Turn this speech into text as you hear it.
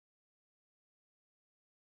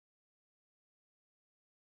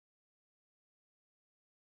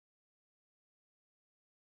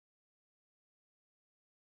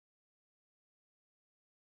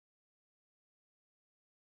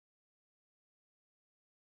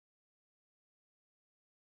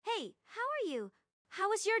Hey, how are you? How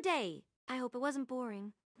was your day? I hope it wasn't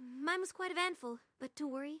boring. Mine was quite eventful, but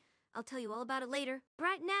don't worry, I'll tell you all about it later.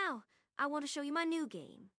 Right now, I want to show you my new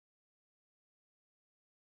game.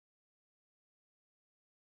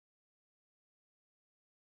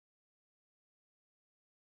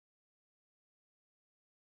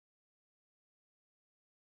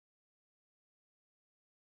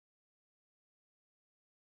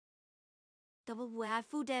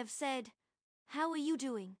 VTuber said, "How are you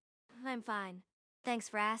doing?" I'm fine. Thanks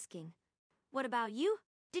for asking. What about you?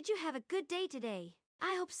 Did you have a good day today?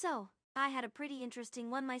 I hope so. I had a pretty interesting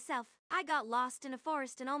one myself. I got lost in a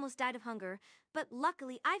forest and almost died of hunger, but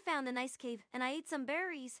luckily I found a nice cave and I ate some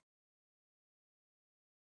berries.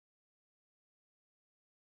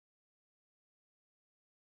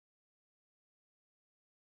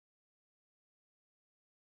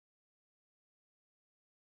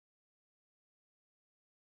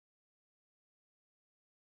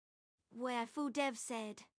 Where VTuber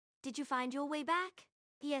said, "Did you find your way back?"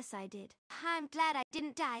 Yes, I did. I'm glad I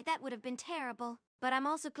didn't die. That would have been terrible. But I'm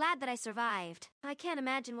also glad that I survived. I can't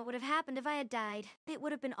imagine what would have happened if I had died. It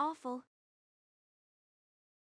would have been awful.